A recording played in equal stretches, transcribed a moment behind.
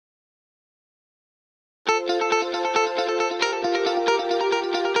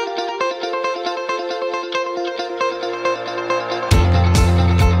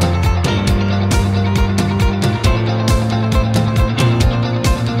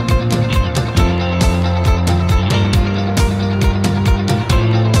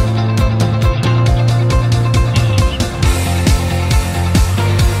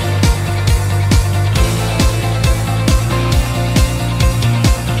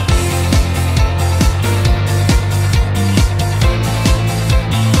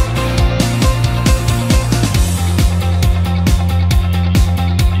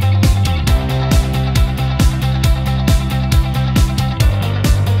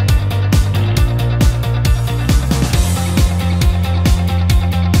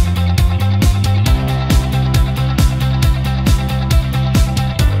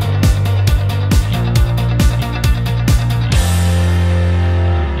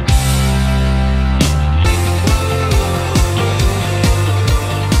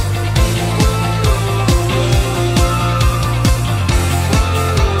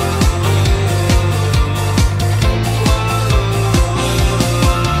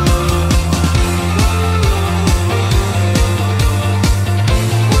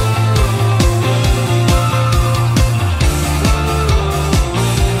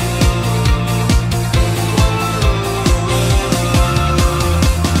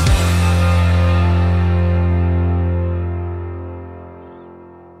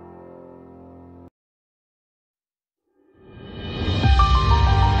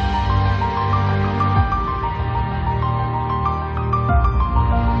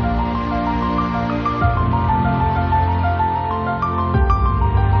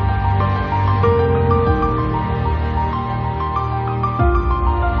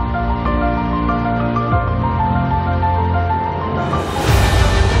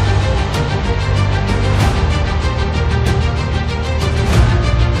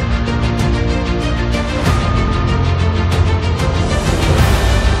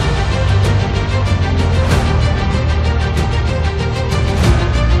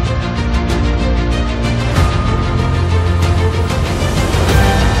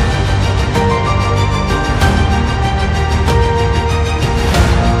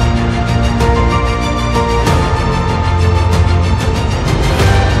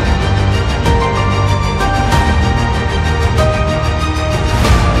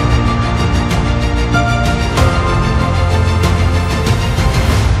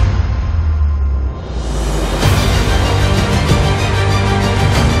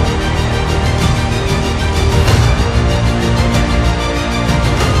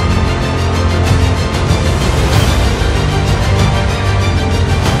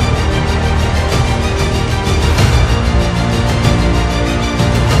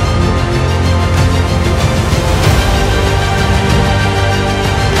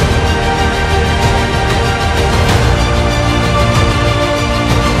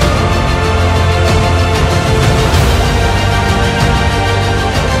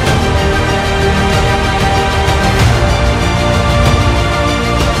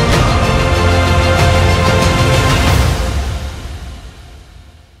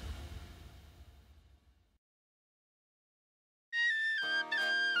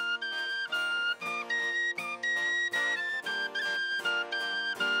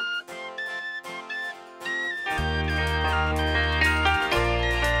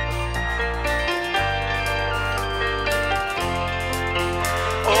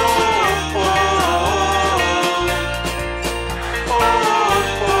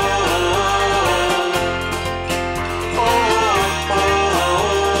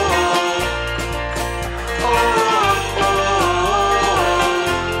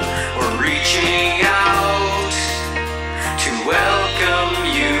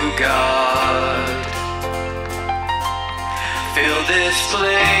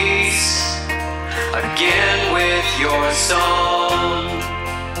begin with your song.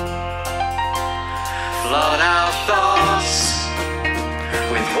 Flood our thoughts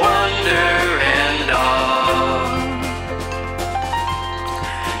with wonder and awe.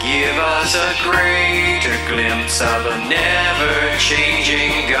 Give us a greater glimpse of a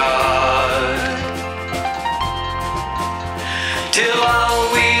never-changing God. Till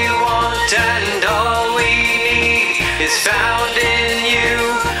all we want and all we need is found in you,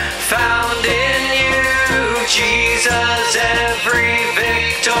 found in you. Jesus, every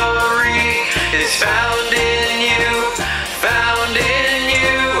victory is found in you, found in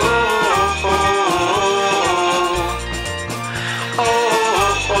you. Oh, oh,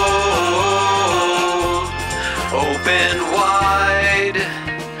 oh, oh, oh. Open wide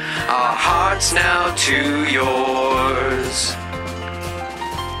our hearts now to yours.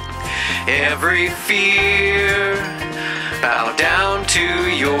 Every fear, bow down to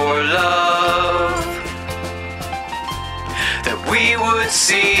your love, that we would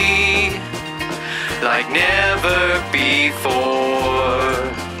see like never before.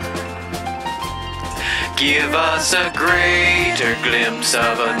 Give us a greater glimpse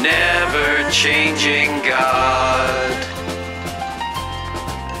of a never-changing God.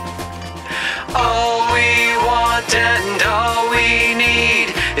 All we want and all we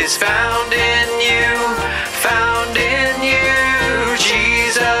need is found in you, found in you.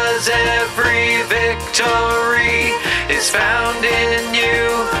 Jesus, every victory is found in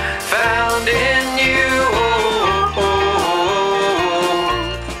you, found in you.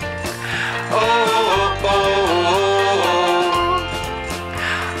 Oh, oh, oh,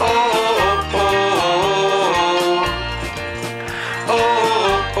 oh, oh,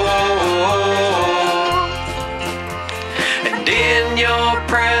 oh, oh. And in your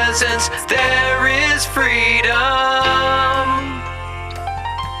presence there is freedom.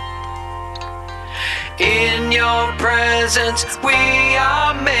 In your presence we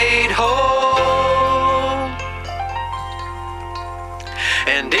are made whole.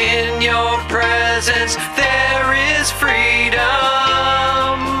 And in your presence there is freedom.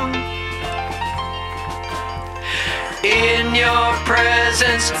 In your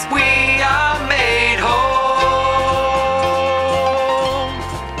presence we are made whole.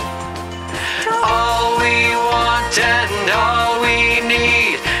 All we want and all we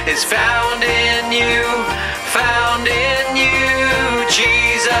need is found in you, found in you.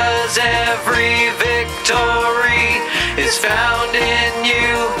 Jesus, every victory is found in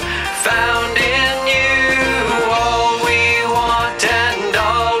you, found in you. All we want and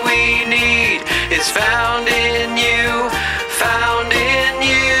all we need is found in you, found in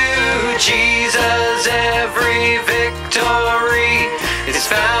you. Jesus, every victory is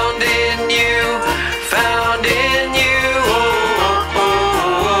found in you, found in you.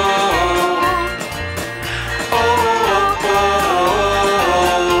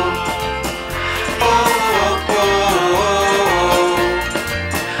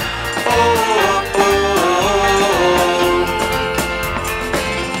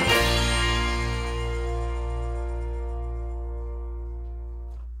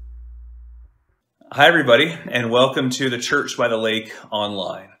 Hi, everybody, and welcome to the Church by the Lake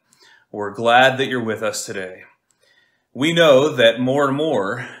online. We're glad that you're with us today. We know that more and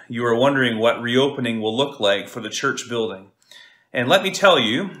more you are wondering what reopening will look like for the church building. And let me tell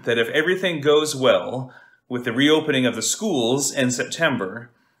you that if everything goes well with the reopening of the schools in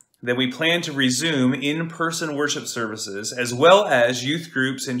September, that we plan to resume in-person worship services as well as youth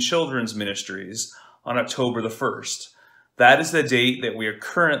groups and children's ministries on October the 1st. That is the date that we are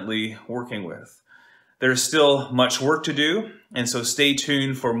currently working with. There's still much work to do, and so stay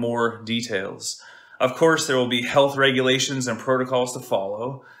tuned for more details. Of course, there will be health regulations and protocols to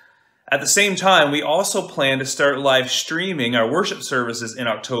follow. At the same time, we also plan to start live streaming our worship services in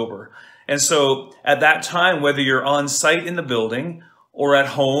October. And so at that time, whether you're on site in the building or at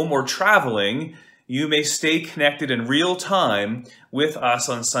home or traveling, you may stay connected in real time with us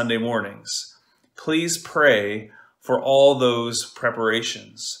on Sunday mornings. Please pray for all those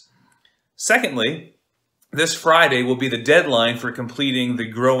preparations. Secondly, this Friday will be the deadline for completing the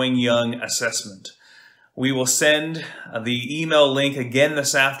Growing Young assessment. We will send the email link again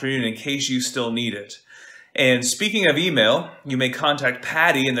this afternoon in case you still need it. And speaking of email, you may contact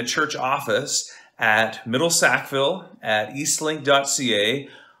Patty in the church office at Middle Sackville at eastlink.ca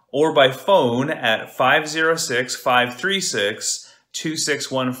or by phone at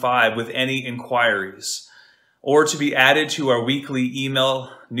 506-536-2615 with any inquiries, or to be added to our weekly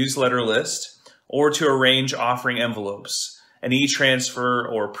email newsletter list, or to arrange offering envelopes, an e-transfer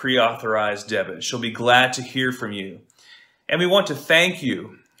or pre-authorized debit. She'll be glad to hear from you. And we want to thank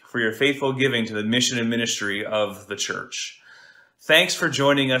you for your faithful giving to the mission and ministry of the church. Thanks for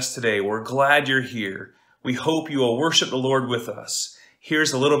joining us today. We're glad you're here. We hope you will worship the Lord with us.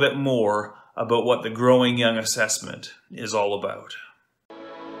 Here's a little bit more about what the Growing Young Assessment is all about.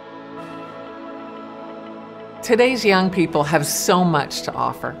 Today's young people have so much to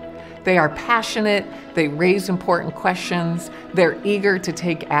offer. They are passionate, they raise important questions, they're eager to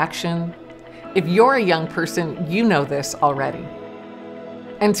take action. If you're a young person, you know this already.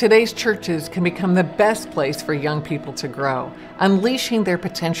 And today's churches can become the best place for young people to grow, unleashing their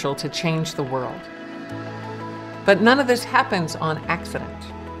potential to change the world. But none of this happens on accident.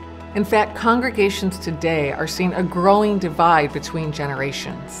 In fact, congregations today are seeing a growing divide between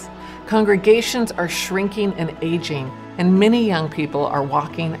generations. Congregations are shrinking and aging, and many young people are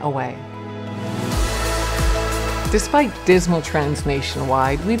walking away. Despite dismal trends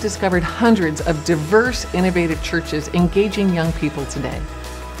nationwide, we've discovered hundreds of diverse, innovative churches engaging young people today.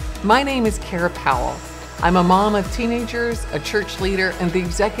 My name is Kara Powell. I'm a mom of teenagers, a church leader, and the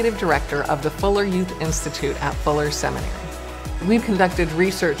executive director of the Fuller Youth Institute at Fuller Seminary. We've conducted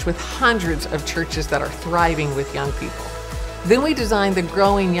research with hundreds of churches that are thriving with young people. Then we designed the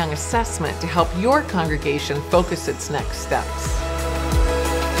Growing Young Assessment to help your congregation focus its next steps.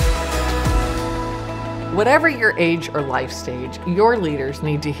 Whatever your age or life stage, your leaders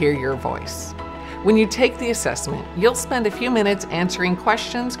need to hear your voice. When you take the assessment, you'll spend a few minutes answering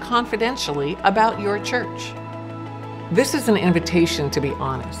questions confidentially about your church. This is an invitation to be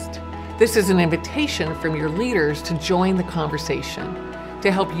honest. This is an invitation from your leaders to join the conversation, to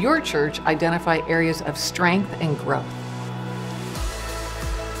help your church identify areas of strength and growth.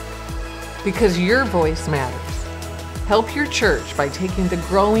 Because your voice matters. Help your church by taking the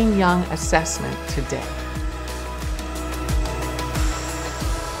Growing Young Assessment today.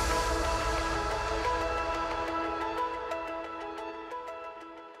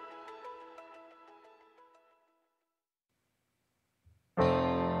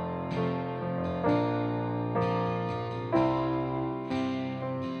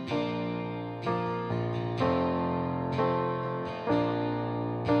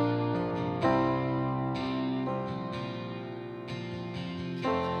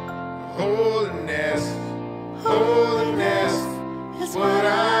 Holiness, holiness is what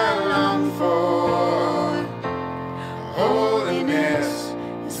I long for. Holiness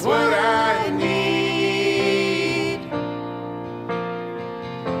is what I need.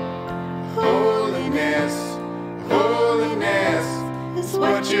 Holiness, holiness is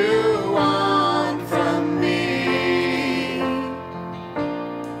what you want from me.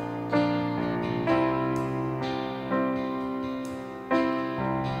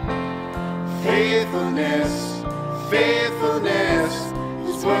 Faithfulness, faithfulness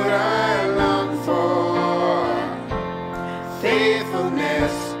is what I long for.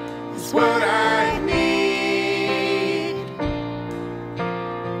 Faithfulness is what I need.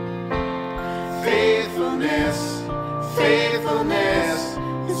 Faithfulness, faithfulness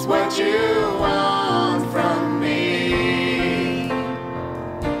is what you want from me.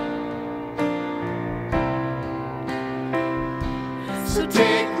 So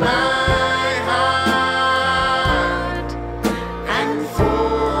take my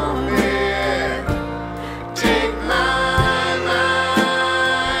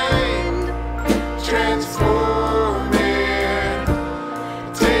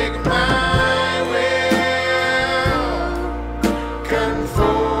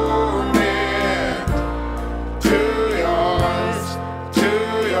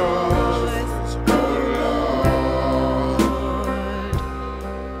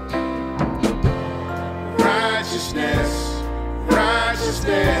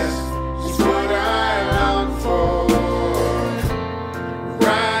righteousness is what I long for.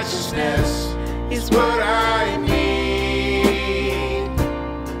 Righteousness is what I need.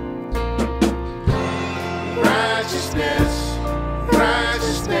 Righteousness,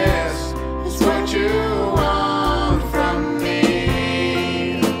 righteousness is what you want from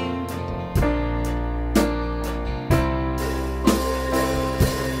me.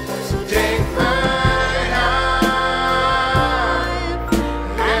 So take my hand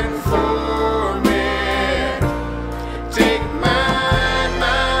and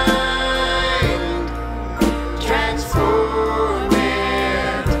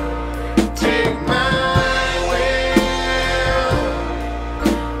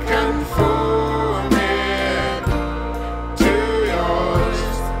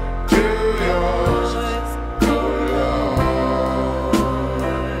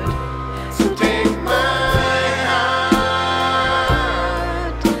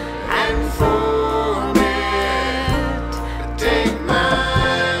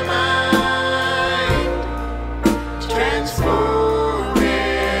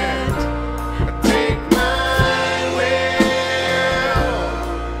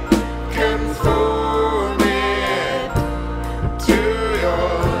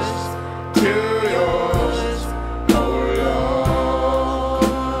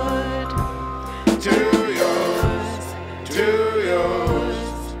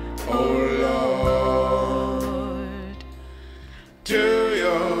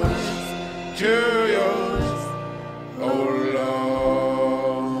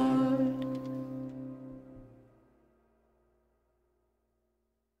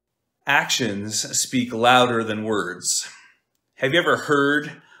Actions speak louder than words. Have you ever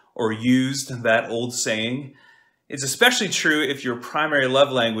heard or used that old saying? It's especially true if your primary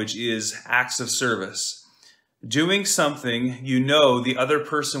love language is acts of service. Doing something you know the other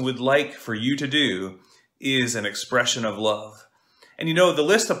person would like for you to do is an expression of love. And you know, the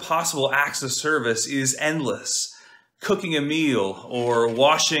list of possible acts of service is endless. Cooking a meal, or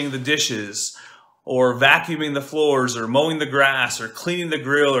washing the dishes, or vacuuming the floors, or mowing the grass, or cleaning the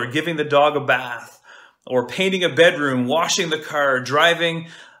grill, or giving the dog a bath, or painting a bedroom, washing the car, driving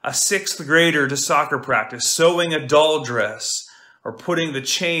a sixth grader to soccer practice, sewing a doll dress, or putting the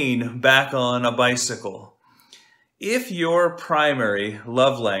chain back on a bicycle. If your primary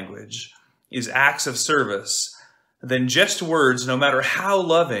love language is acts of service, then just words, no matter how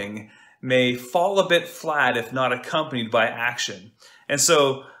loving, may fall a bit flat if not accompanied by action. And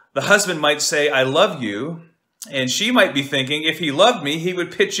so the husband might say, "I love you," and she might be thinking, if he loved me, he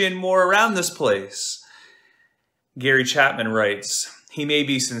would pitch in more around this place. Gary Chapman writes, he may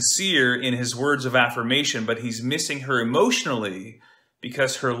be sincere in his words of affirmation, but he's missing her emotionally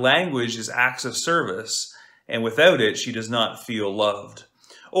because her language is acts of service, and without it, she does not feel loved.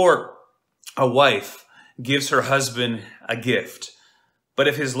 Or a wife gives her husband a gift, but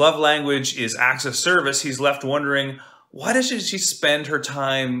if his love language is acts of service, he's left wondering, why doesn't she spend her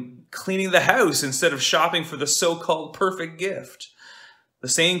time cleaning the house instead of shopping for the so-called perfect gift? The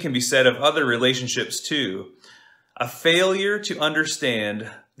same can be said of other relationships too. A failure to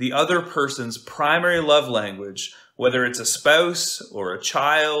understand the other person's primary love language, whether it's a spouse or a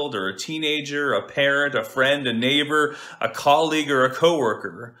child or a teenager, a parent, a friend, a neighbor, a colleague, or a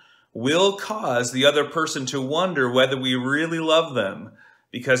coworker, will cause the other person to wonder whether we really love them,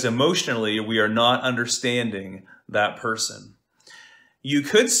 because emotionally we are not understanding that person. You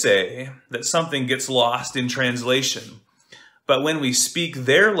could say that something gets lost in translation, but when we speak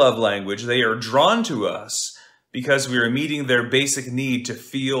their love language, they are drawn to us because we are meeting their basic need to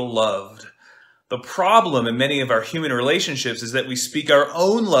feel loved. The problem in many of our human relationships is that we speak our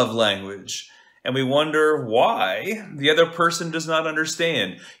own love language, and we wonder why the other person does not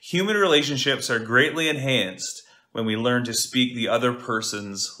understand. Human relationships are greatly enhanced when we learn to speak the other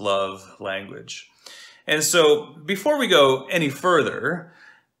person's love language. And so, before we go any further,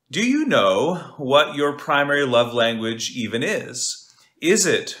 do you know what your primary love language even is? Is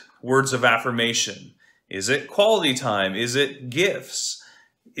it words of affirmation? Is it quality time? Is it gifts?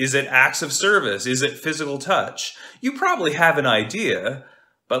 Is it acts of service? Is it physical touch? You probably have an idea,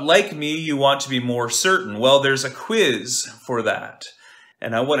 but like me, you want to be more certain. Well, there's a quiz for that.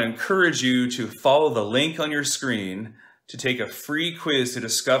 And I want to encourage you to follow the link on your screen to take a free quiz to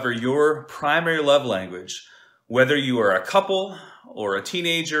discover your primary love language, whether you are a couple or a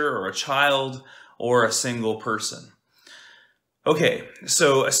teenager or a child or a single person. Okay,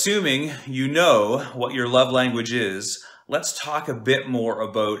 so assuming you know what your love language is, let's talk a bit more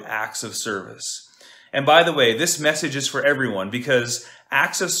about acts of service. And by the way, this message is for everyone because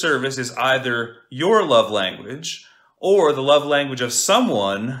acts of service is either your love language or the love language of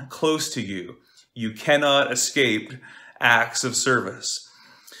someone close to you. You cannot escape acts of service.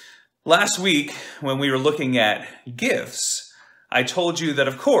 Last week, when we were looking at gifts, I told you that,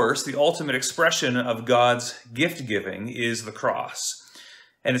 of course, the ultimate expression of God's gift giving is the cross.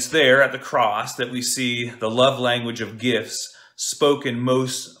 And it's there at the cross that we see the love language of gifts spoken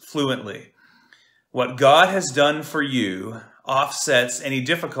most fluently. What God has done for you offsets any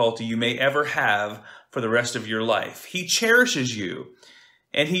difficulty you may ever have for the rest of your life. He cherishes you,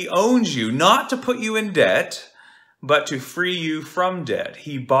 and He owns you, not to put you in debt, but to free you from debt.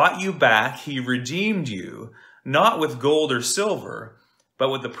 He bought you back, He redeemed you, not with gold or silver, but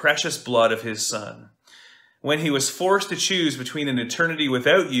with the precious blood of His Son. When He was forced to choose between an eternity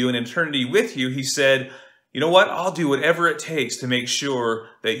without you and an eternity with you, He said, you know what, I'll do whatever it takes to make sure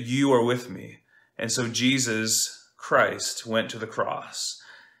that you are with me. And so Jesus Christ went to the cross.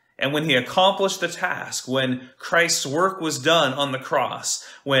 And when He accomplished the task, when Christ's work was done on the cross,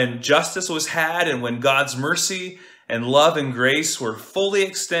 when justice was had and when God's mercy and love and grace were fully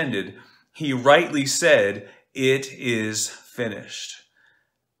extended, He rightly said, "It is finished."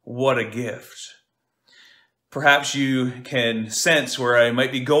 What a gift. Perhaps you can sense where I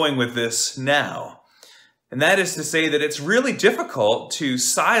might be going with this now. And that is to say that it's really difficult to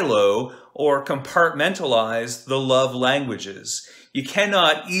silo or compartmentalize the love languages. You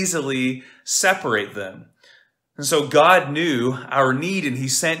cannot easily separate them. And so God knew our need and He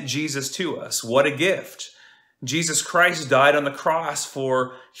sent Jesus to us. What a gift. Jesus Christ died on the cross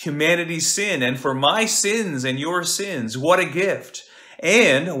for humanity's sin and for my sins and your sins. What a gift.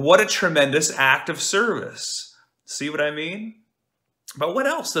 And what a tremendous act of service. See what I mean? But what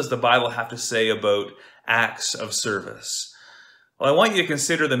else does the Bible have to say about acts of service? Well, I want you to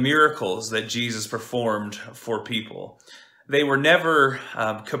consider the miracles that Jesus performed for people. They were never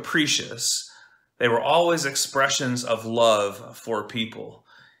capricious. They were always expressions of love for people.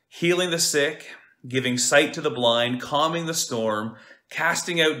 Healing the sick, giving sight to the blind, calming the storm,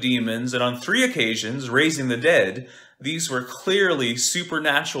 casting out demons, and on 3 occasions, raising the dead. These were clearly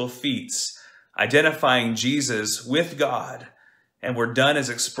supernatural feats, identifying Jesus with God, and were done as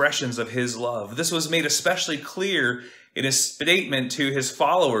expressions of his love. This was made especially clear in his statement to his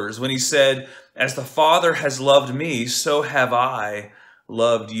followers when he said, "As the Father has loved me, so have I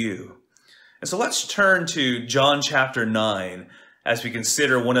loved you." And so let's turn to John chapter 9 as we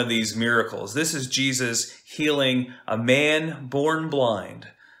consider one of these miracles. This is Jesus healing a man born blind.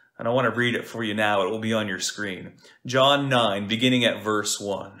 And I want to read it for you now. It will be on your screen. John 9, beginning at verse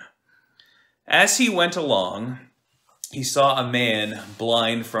 1. As he went along, he saw a man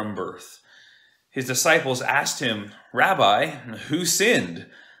blind from birth. His disciples asked him, "Rabbi, who sinned,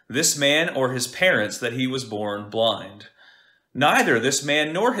 this man or his parents, that he was born blind?" "Neither this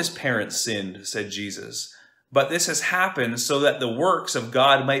man nor his parents sinned," said Jesus, "but this has happened so that the works of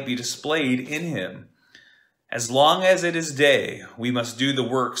God might be displayed in him. As long as it is day, we must do the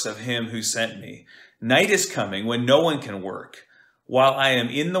works of him who sent me. Night is coming when no one can work. While I am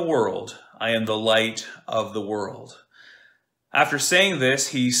in the world, I am the light of the world." After saying this,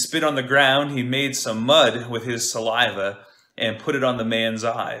 he spit on the ground. He made some mud with his saliva and put it on the man's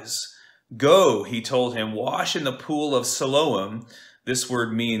eyes. "Go," he told him, "wash in the pool of Siloam." This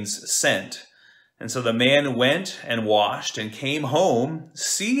word means sent. And so the man went and washed and came home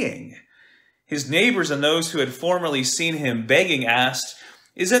seeing. His neighbors and those who had formerly seen him begging asked,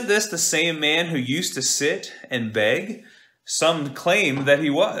 "Isn't this the same man who used to sit and beg?" Some claimed that he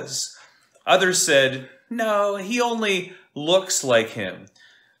was. Others said, "No, he only looks like him."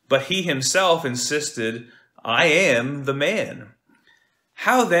 But he himself insisted, "I am the man."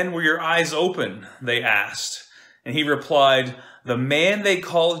 "How then were your eyes open?" they asked. And he replied, "The man they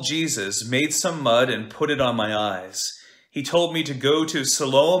called Jesus made some mud and put it on my eyes. He told me to go to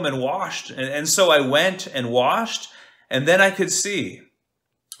Siloam and washed, and so I went and washed, and then I could see."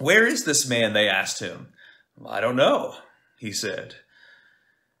 "Where is this man?" they asked him. "I don't know," he said.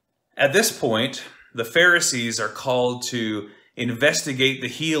 At this point, the Pharisees are called to investigate the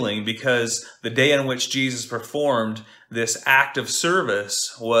healing because the day on which Jesus performed this act of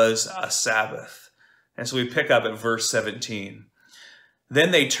service was a Sabbath. And so we pick up at verse 17.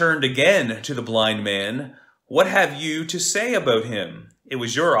 Then they turned again to the blind man. "What have you to say about him? It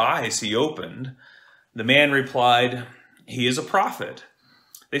was your eyes he opened." The man replied, "He is a prophet."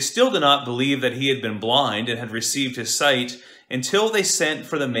 They still did not believe that he had been blind and had received his sight until they sent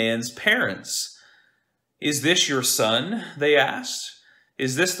for the man's parents. "Is this your son?" they asked.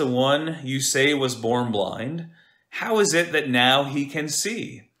 "Is this the one you say was born blind? How is it that now he can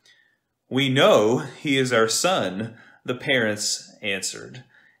see?" "We know he is our son," the parents answered,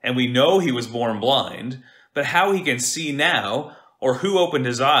 "and we know he was born blind. But how he can see now, or who opened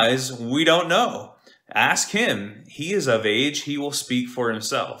his eyes, we don't know. Ask him. He is of age. He will speak for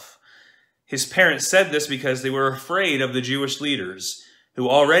himself." His parents said this because they were afraid of the Jewish leaders, who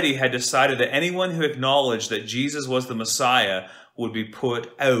already had decided that anyone who acknowledged that Jesus was the Messiah would be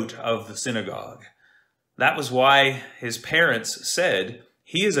put out of the synagogue. That was why his parents said,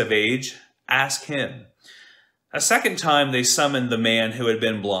 "He is of age. Ask him." A second time they summoned the man who had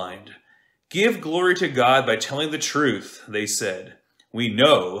been blind. "Give glory to God by telling the truth," they said. "We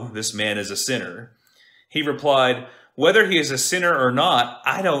know this man is a sinner." He replied, "Whether he is a sinner or not,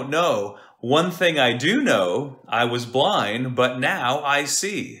 I don't know. One thing I do know, I was blind, but now I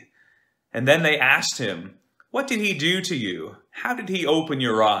see." And then they asked him, "What did he do to you? How did he open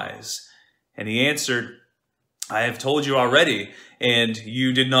your eyes?" And he answered, "I have told you already, and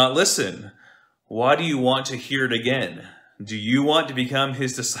you did not listen. Why do you want to hear it again? Do you want to become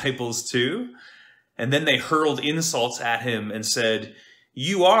his disciples too?" And then they hurled insults at him and said,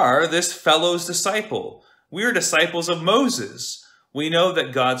 "You are this fellow's disciple. We are disciples of Moses. We know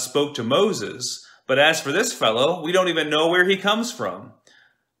that God spoke to Moses, but as for this fellow, we don't even know where he comes from."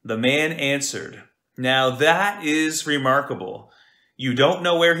 The man answered, "Now that is remarkable. You don't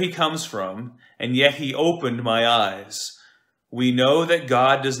know where he comes from, and yet he opened my eyes. We know that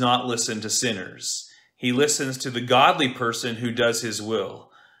God does not listen to sinners. He listens to the godly person who does his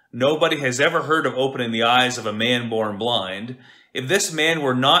will. Nobody has ever heard of opening the eyes of a man born blind. If this man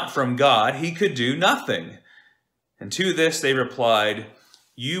were not from God, he could do nothing." And to this they replied,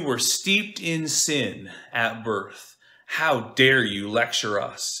 "You were steeped in sin at birth. How dare you lecture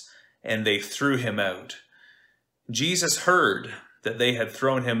us?" And they threw him out. Jesus heard that they had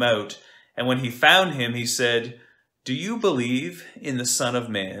thrown him out. And when he found him, he said, "Do you believe in the Son of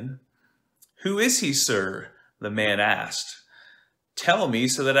Man?" "Who is he, sir?" the man asked. "Tell me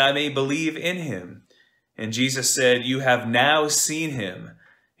so that I may believe in him." And Jesus said, "You have now seen him.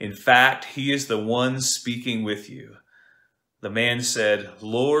 In fact, he is the one speaking with you." The man said,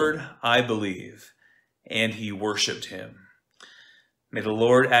 "Lord, I believe." And he worshiped him. May the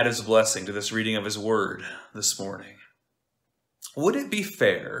Lord add his blessing to this reading of his word this morning. Would it be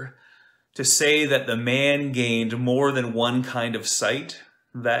fair to say that the man gained more than one kind of sight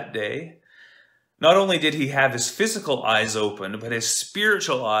that day? Not only did he have his physical eyes opened, but his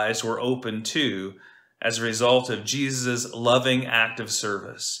spiritual eyes were opened too as a result of Jesus' loving act of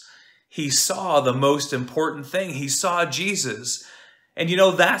service. He saw the most important thing. He saw Jesus. And you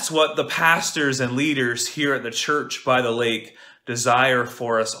know, that's what the pastors and leaders here at the Church by the Lake desire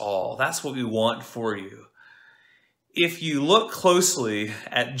for us all. That's what we want for you. If you look closely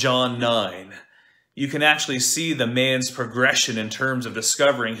at John 9, you can actually see the man's progression in terms of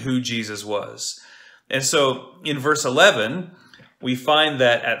discovering who Jesus was. And so in verse 11, we find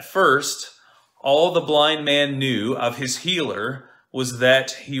that at first, all the blind man knew of his healer was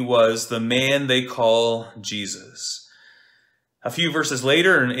that he was the man they call Jesus. A few verses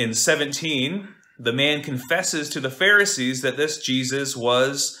later in 17, the man confesses to the Pharisees that this Jesus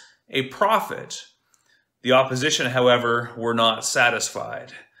was a prophet. The opposition, however, were not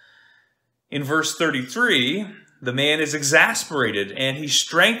satisfied. In verse 33, the man is exasperated and he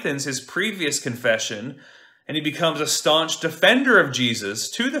strengthens his previous confession and he becomes a staunch defender of Jesus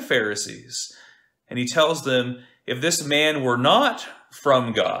to the Pharisees. And he tells them, if this man were not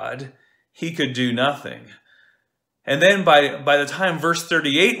from God, he could do nothing. And then by the time verse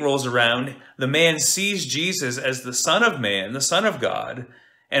 38 rolls around, the man sees Jesus as the Son of Man, the Son of God,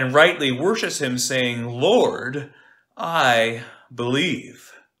 and rightly worships him, saying, "Lord, I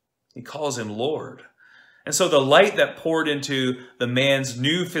believe." He calls him Lord. And so the light that poured into the man's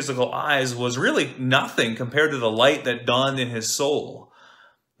new physical eyes was really nothing compared to the light that dawned in his soul.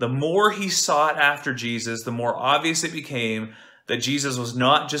 The more he sought after Jesus, the more obvious it became that Jesus was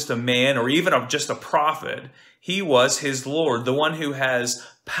not just a man or even just a prophet. He was his Lord, the one who has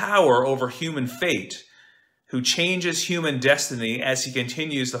power over human fate, who changes human destiny as he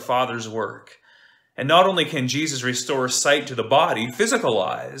continues the Father's work. And not only can Jesus restore sight to the body, physical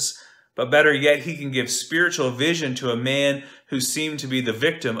eyes, but better yet, he can give spiritual vision to a man who seemed to be the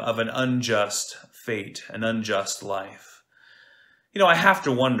victim of an unjust fate, an unjust life. You know, I have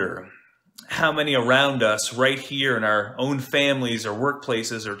to wonder how many around us right here in our own families or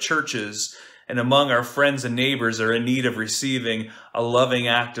workplaces or churches and among our friends and neighbors are in need of receiving a loving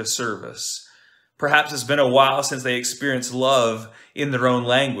act of service. Perhaps it's been a while since they experienced love in their own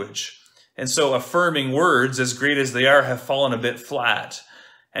language. And so affirming words, as great as they are, have fallen a bit flat.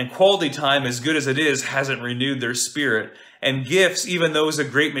 And quality time, as good as it is, hasn't renewed their spirit. And gifts, even those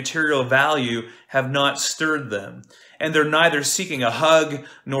of great material value, have not stirred them. And they're neither seeking a hug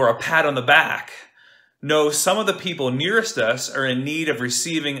nor a pat on the back. No, some of the people nearest us are in need of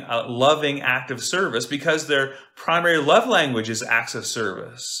receiving a loving act of service because their primary love language is acts of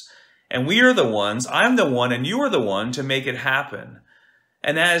service. And we are the ones, I'm the one, and you are the one to make it happen.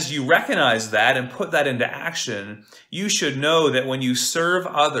 And as you recognize that and put that into action, you should know that when you serve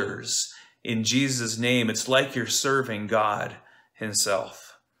others in Jesus' name, it's like you're serving God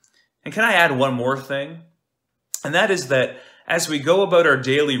himself. And can I add one more thing? And that is that as we go about our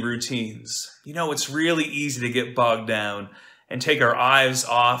daily routines, you know, it's really easy to get bogged down and take our eyes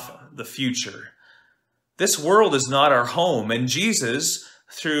off the future. This world is not our home, and Jesus,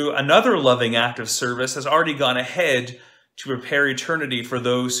 through another loving act of service, has already gone ahead to prepare eternity for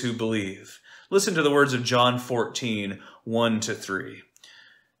those who believe. Listen to the words of John 14, 1-3.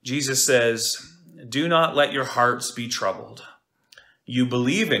 Jesus says, "Do not let your hearts be troubled. You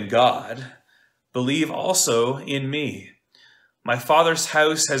believe in God, believe also in me. My Father's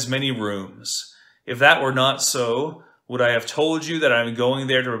house has many rooms. If that were not so, would I have told you that I am going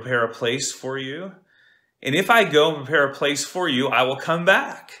there to prepare a place for you? And if I go and prepare a place for you, I will come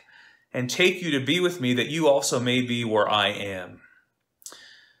back and take you to be with me, that you also may be where I am."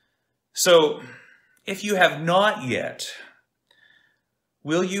 So, if you have not yet,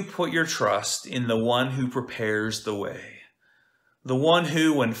 will you put your trust in the one who prepares the way? The one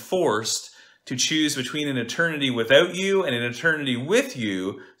who, when forced to choose between an eternity without you and an eternity with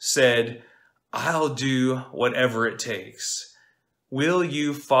you, said, "I'll do whatever it takes." Will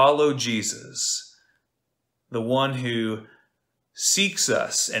you follow Jesus, the one who seeks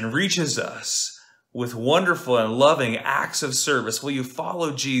us and reaches us with wonderful and loving acts of service? Will you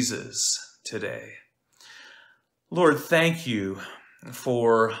follow Jesus today? Lord, thank you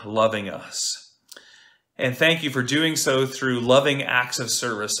for loving us. And thank you for doing so through loving acts of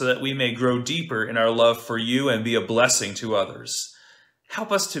service so that we may grow deeper in our love for you and be a blessing to others.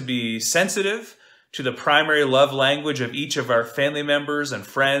 Help us to be sensitive to the primary love language of each of our family members and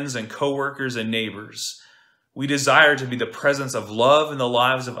friends and coworkers and neighbors. We desire to be the presence of love in the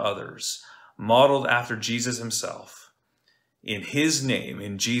lives of others, modeled after Jesus himself. In his name,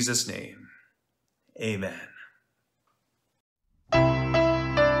 in Jesus' name, amen.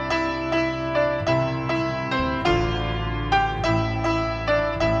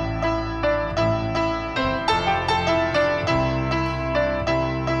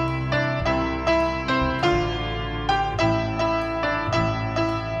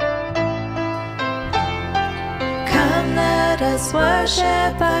 Let us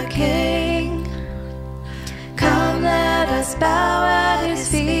worship our King. Come, let us bow at his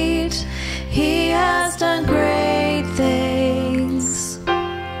feet. He has done great things.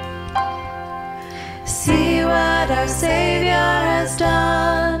 See what our Savior has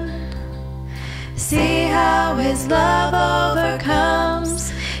done. See how his love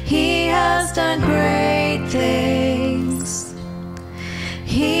overcomes. He has done great things.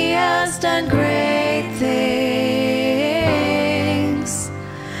 He has done great things.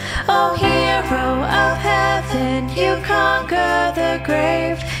 O hero of heaven, you conquer the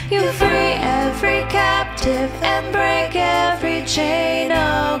grave. You free every captive and break every chain.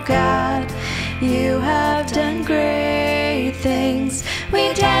 Oh God, you have done great things.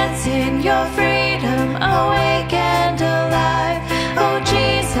 We dance in your freedom, awake and alive. Oh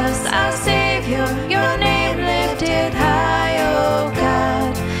Jesus, our Savior, your name lifted high. Oh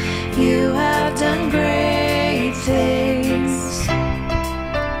God, you have done great things.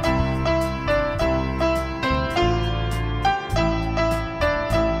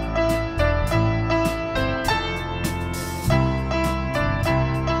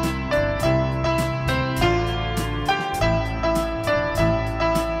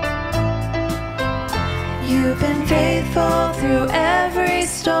 You've been faithful through every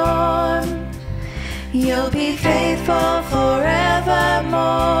storm. You'll be faithful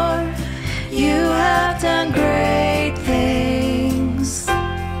forevermore. You have done great things,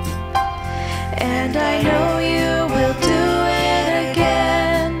 and I know you will do it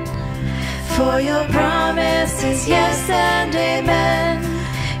again. For your promise is yes and amen.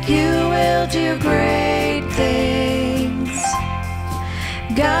 You will do great things.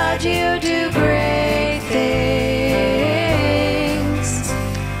 God, you do great things.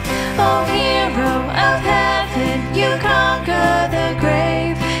 Oh hero of heaven, you conquer the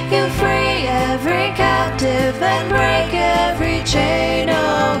grave. You free every captive and break every chain.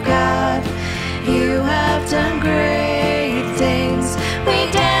 Oh God, you have done great things.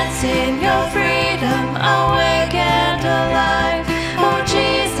 We dance in your freedom, awake and alive. Oh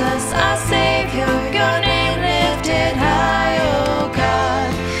Jesus, our Savior, your name lifted high. Oh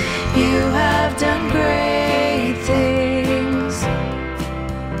God, you have done great things.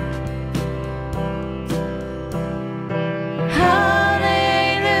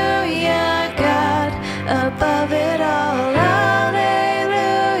 Hallelujah, God, above it all.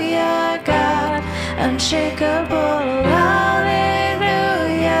 Hallelujah, God, unshakable. Hallelujah,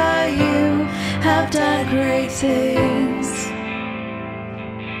 you have done great things.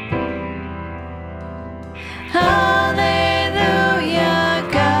 Hallelujah,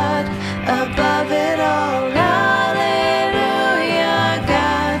 God, above it all. Hallelujah,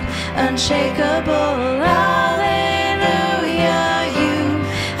 God, unshakable. Hallelujah, you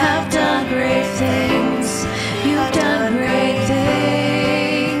have done great things. You've done great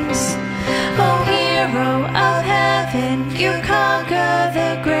things. Oh hero of heaven, you conquer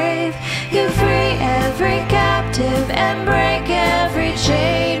the grave. You free every captive and break every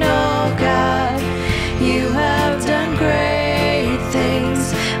chain. Oh God, you have done great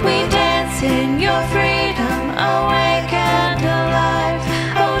things. We dance in your freedom, awake and alive.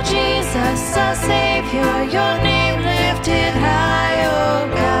 Oh Jesus, our Savior, your name lifted high. Oh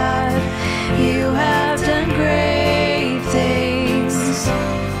God, you have done great things.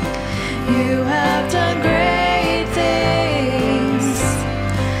 You have done great things.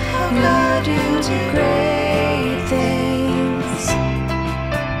 Oh God, you do great